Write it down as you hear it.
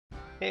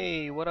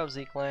Hey, what up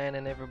Z-Clan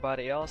and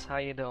everybody else, how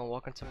you doing?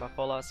 Welcome to my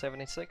Fallout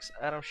 76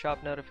 Atom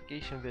Shop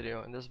notification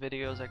video. In this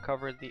video I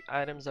cover the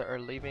items that are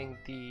leaving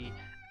the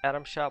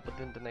Atom Shop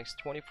within the next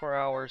 24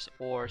 hours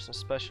or some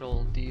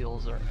special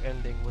deals are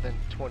ending within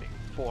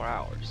 24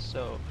 hours.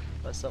 So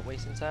let's stop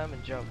wasting time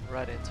and jump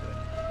right into it.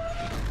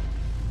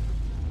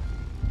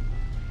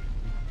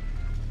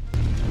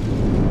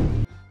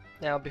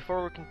 Now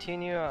before we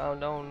continue, I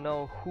don't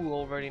know who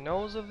already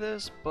knows of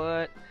this,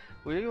 but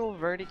we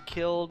already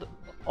killed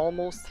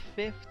almost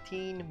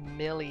 15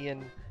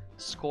 million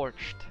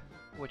Scorched,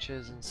 which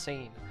is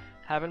insane.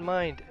 Have in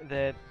mind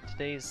that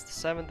today is the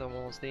 7th,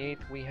 almost the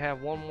 8th. We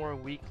have one more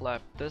week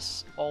left.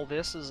 All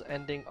this is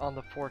ending on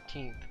the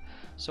 14th.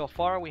 So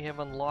far we have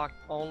unlocked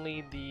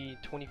only the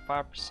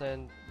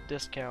 25%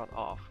 discount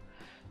off.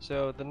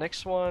 So the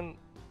next one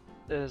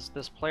is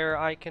this player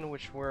icon,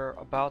 which we're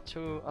about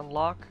to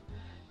unlock.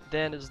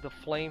 Then is the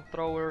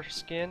flamethrower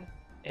skin,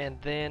 and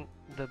then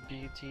the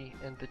beauty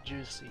and the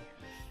juicy.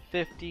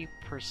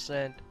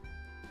 50%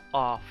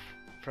 off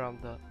from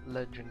the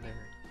legendary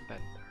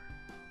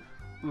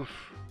vendor. Oof.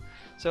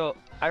 So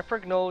I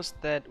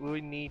prognosed that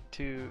we need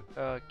to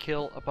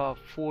kill about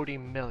 40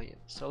 million.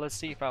 So let's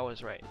see if I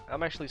was right.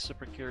 I'm actually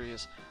super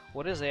curious.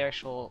 What is the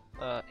actual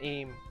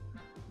aim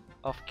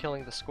of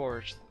killing the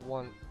Scorched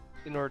one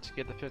in order to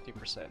get the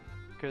 50%?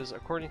 Because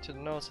according to the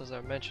notes, as I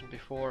mentioned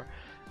before,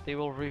 they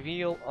will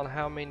reveal on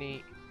how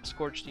many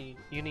Scorched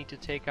you need to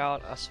take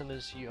out as soon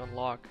as you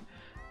unlock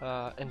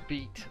and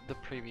beat the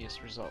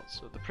previous results.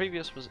 So the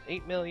previous was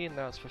 8 million,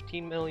 now it's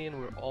 15 million.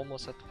 We're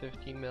almost at the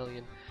 15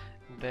 million.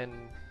 And then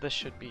this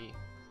should be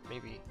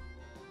maybe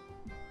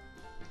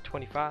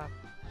 25,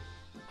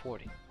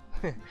 40.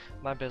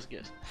 My best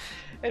guess.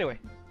 Anyway,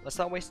 let's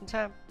not wasting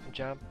time and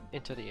jump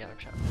into the Atom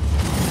Shop.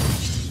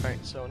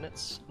 Alright, so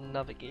let's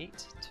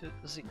navigate to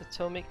the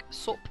Atomic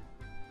Soap.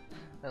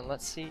 And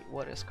let's see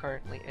what is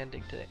currently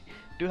ending today.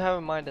 Do have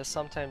in mind that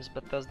sometimes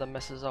Bethesda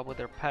messes up with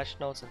their patch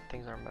notes and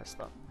things are messed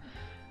up.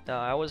 Now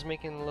I was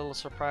making a little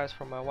surprise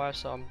for my wife,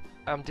 so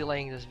I'm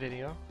delaying this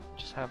video.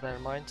 Just have that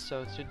in mind.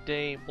 So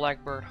today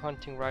Blackbird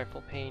hunting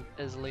rifle paint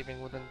is leaving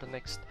within the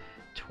next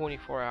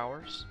 24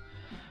 hours.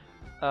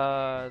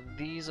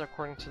 These,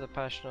 according to the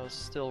patch notes,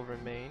 still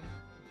remain.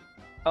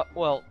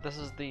 Well, this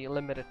is the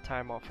limited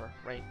time offer,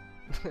 right?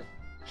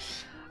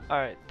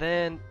 Alright,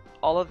 then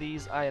all of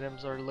these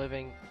items are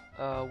living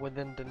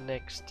within the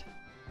next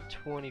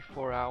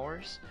 24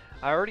 hours.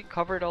 I already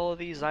covered all of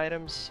these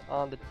items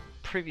on the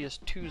previous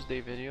Tuesday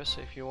video,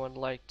 so if you would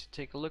like to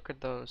take a look at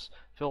those,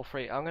 feel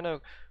free. I'm gonna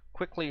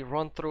quickly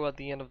run through at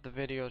the end of the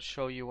video,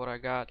 show you what I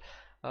got,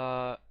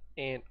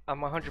 and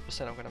I'm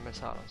 100% I'm gonna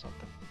miss out on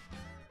something,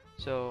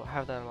 so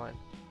have that in mind.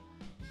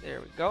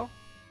 There we go.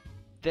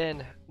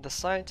 Then the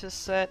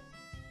scientist set,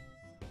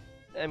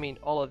 I mean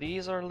all of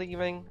these are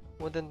leaving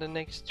within the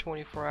next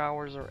 24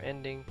 hours or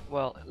ending,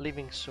 well,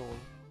 leaving soon.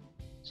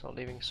 So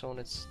leaving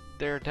soon,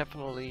 they're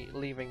definitely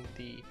leaving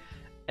the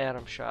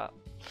Atom Shop.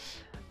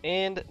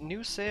 And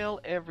new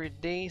sale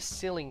everyday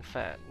ceiling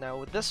fan. Now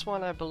with this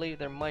one I believe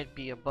there might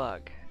be a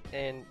bug,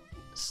 and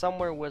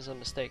somewhere was a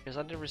mistake, because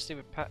I did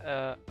receive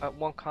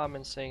one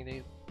comment saying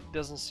they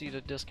doesn't see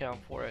the discount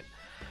for it.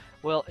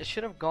 Well, it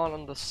should have gone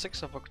on the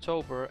 6th of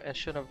October and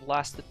should have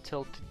lasted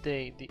till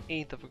today, the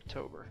 8th of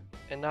October,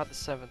 and not the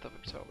 7th of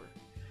October.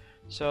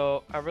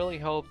 So I really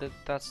hope that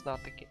that's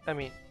not the case. I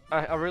mean,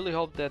 I really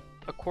hope that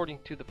according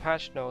to the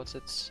patch notes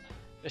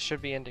it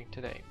should be ending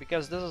today,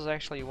 because this is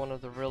actually one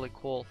of the really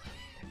cool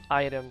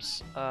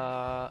items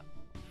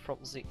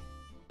from Z.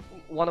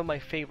 One of my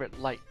favorite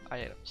light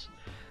items.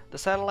 The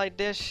satellite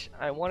dish,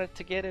 I wanted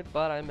to get it,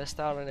 but I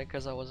missed out on it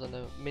because I was on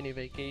a mini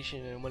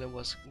vacation, and when it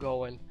was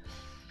going,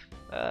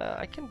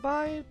 I can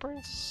buy it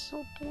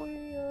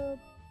principally,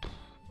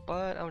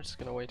 but I'm just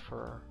gonna wait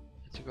for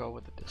it to go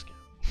with the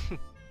discount.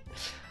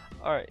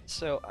 Alright,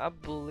 so I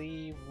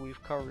believe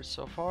we've covered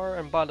so far.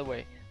 And by the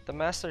way, the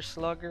Master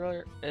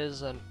Slugger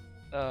is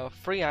a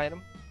free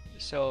item,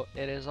 so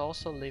it is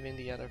also leaving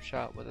the Atom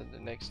Shop within the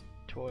next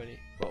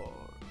 24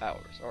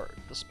 hours. Or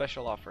the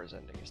special offer is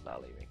ending, it's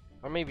not leaving.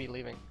 Or maybe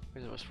leaving,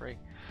 because it was free.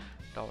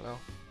 Don't know.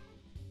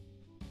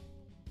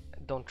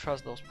 Don't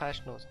trust those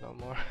patch notes no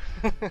more.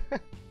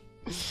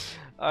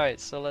 Alright,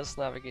 so let's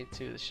navigate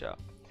to the shop.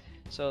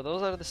 So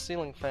those are the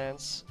ceiling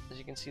fans. As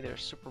you can see, they're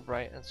super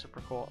bright and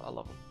super cool. I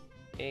love them.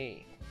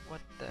 Hey, what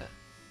the?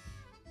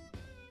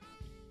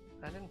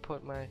 I didn't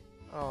put my.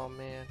 Oh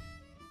man,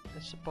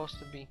 it's supposed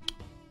to be.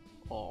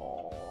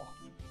 Oh,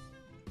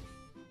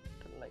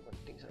 don't like when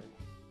things are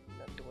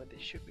not doing what they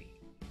should be.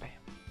 Bam.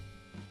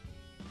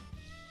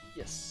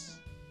 Yes.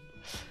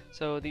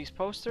 So these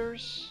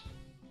posters,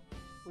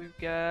 we've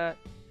got.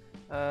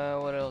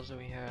 What else do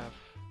we have?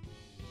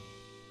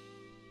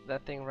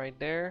 That thing right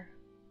there,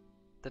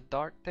 the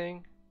dark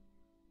thing,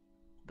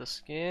 the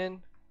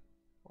skin.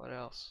 What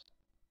else?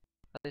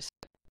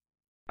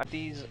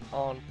 These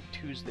on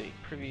Tuesday,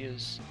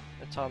 previous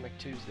Atomic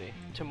Tuesday.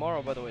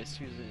 Tomorrow, by the way, is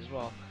Tuesday as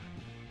well.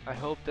 I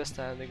hope this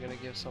time they're gonna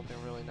give something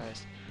really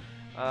nice.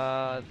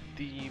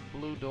 The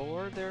blue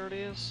door, there it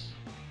is.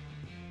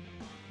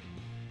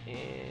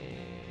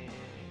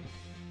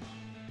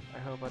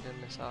 hope I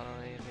didn't miss out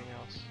on anything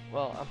else.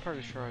 Well, I'm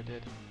pretty sure I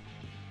did.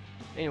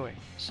 Anyway,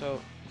 so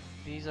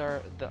these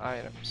are the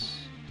items.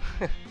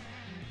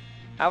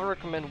 I would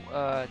recommend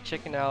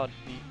checking out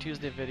the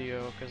Tuesday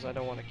video because I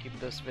don't want to keep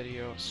this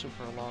video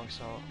super long,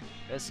 so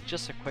it's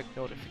just a quick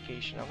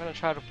notification. I'm gonna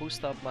try to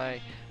boost up my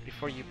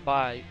before you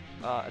buy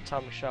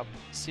Atomic Shop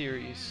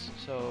series,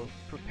 so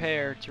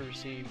prepare to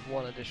receive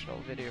one additional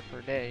video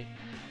per day,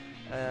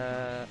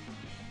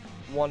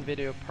 one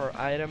video per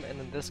item, and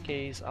in this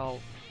case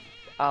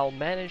I'll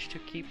manage to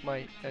keep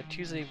my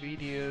Tuesday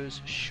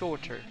videos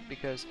shorter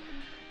because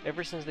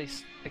ever since they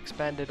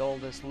expanded all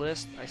this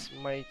list,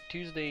 my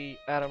Tuesday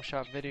Atom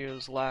Shop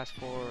videos last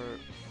for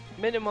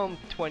minimum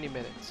 20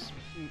 minutes,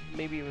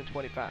 maybe even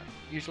 25.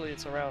 Usually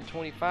it's around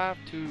 25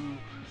 to,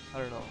 I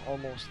don't know,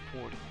 almost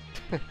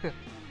 40.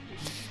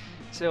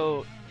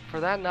 So for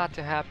that not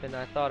to happen,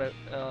 I thought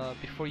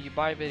before you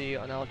buy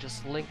video, and I'll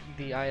just link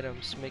the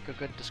items, make a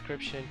good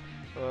description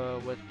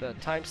with the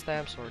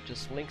timestamps or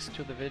just links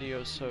to the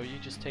videos, so you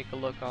just take a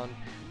look on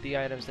the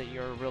items that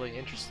you're really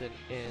interested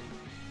in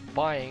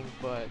buying,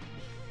 but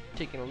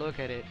taking a look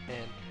at it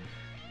and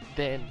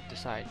then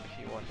decide if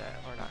you want that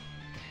or not.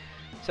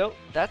 So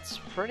that's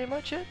pretty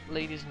much it,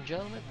 ladies and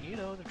gentlemen. You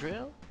know the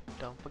drill.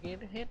 Don't forget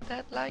to hit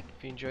that like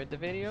if you enjoyed the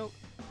video.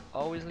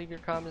 Always leave your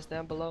comments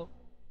down below,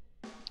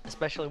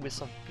 especially with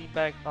some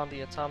feedback on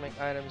the atomic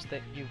items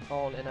that you've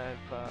owned and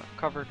I've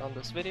covered on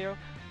this video,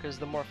 because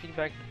the more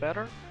feedback the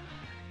better.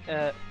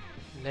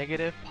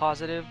 Negative,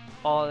 positive,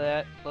 all of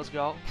that, let's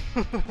go.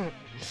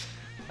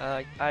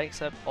 I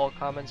accept all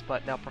comments,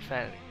 but not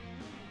profanity.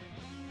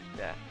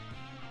 Yeah,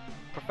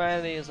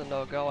 profanity is a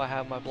no-go. I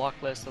have my block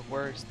list of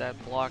words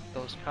that block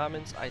those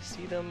comments. I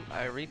see them,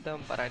 I read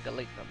them, but I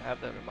delete them.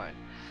 Have that in mind.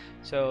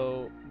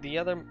 So the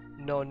other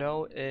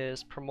no-no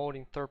is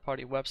promoting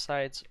third-party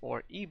websites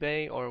or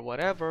eBay or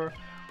whatever,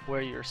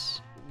 where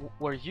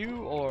you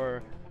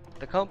or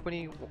the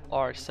company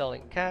are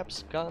selling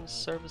caps, guns,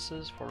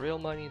 services for real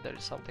money. That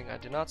is something I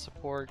do not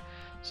support.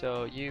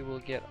 So you will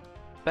get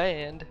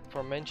banned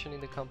for mentioning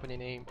the company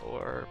name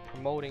or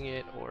promoting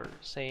it or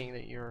saying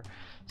that you're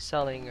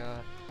selling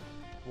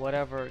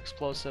whatever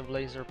explosive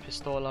laser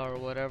pistola or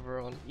whatever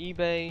on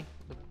eBay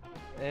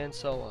and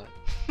so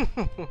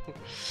on.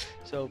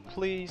 So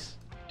please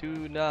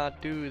do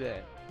not do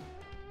that.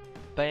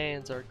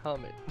 Bans are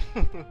coming.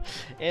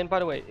 And by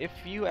the way, if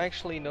you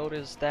actually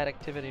notice that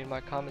activity in my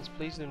comments,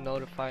 please do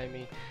notify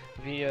me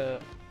via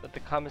the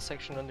comment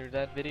section under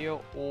that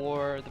video,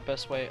 or the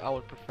best way I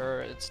would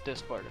prefer, it's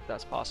Discord if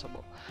that's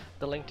possible.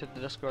 The link to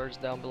the Discord is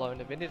down below in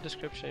the video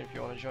description if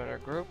you want to join our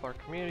group, our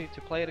community,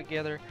 to play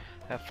together,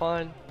 have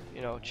fun,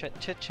 you know, chit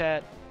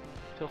chat.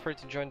 Feel free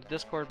to join the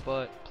Discord,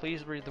 but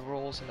please read the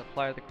rules and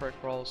apply the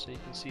correct roles so you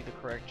can see the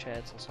correct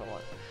chats and so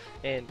on.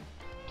 And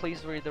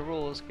please read the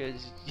rules,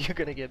 because you're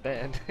gonna get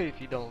banned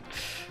if you don't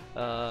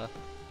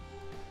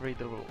read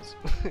the rules.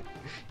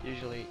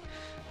 Usually,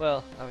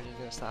 well, I'm just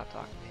gonna stop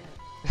talking, man.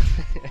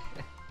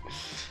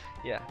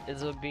 Yeah,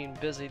 it's been a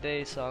busy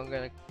day, so I'm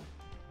gonna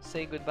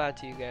say goodbye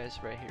to you guys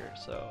right here.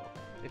 So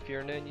if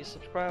you're new and you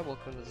subscribe,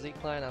 welcome to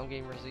Z-Clan. I'm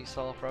Gamer Z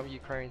Sol from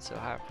Ukraine, so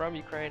hi from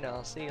Ukraine.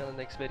 I'll see you on the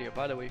next video.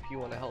 By the way, if you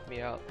want to help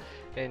me out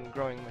in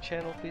growing my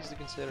channel, please do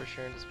consider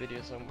sharing this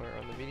video somewhere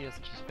on the media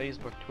such as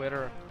Facebook,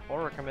 Twitter,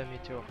 or recommend me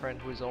to a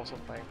friend who is also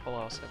playing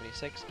Fallout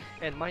 76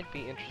 and might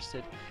be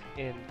interested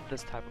in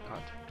this type of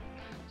content.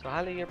 So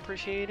highly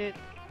appreciate it.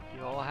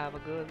 You all have a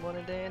good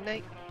morning, day, and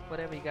night,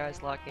 whatever you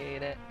guys lock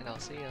in at, and I'll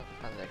see you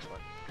on the next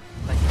one.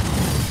 Thank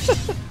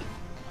you.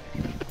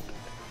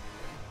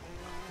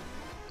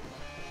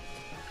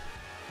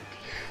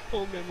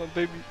 Oh man,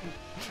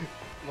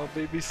 my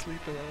baby's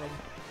sleeping.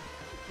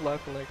 I'm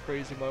laughing like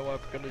crazy. My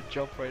wife's gonna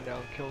jump right now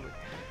and kill me.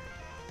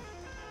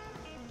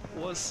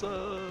 What's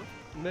up?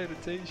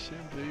 Meditation,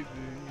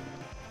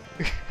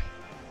 baby.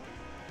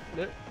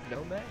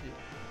 No magic.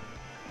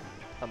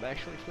 I'm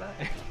actually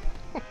flying.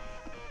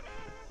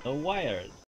 No wires.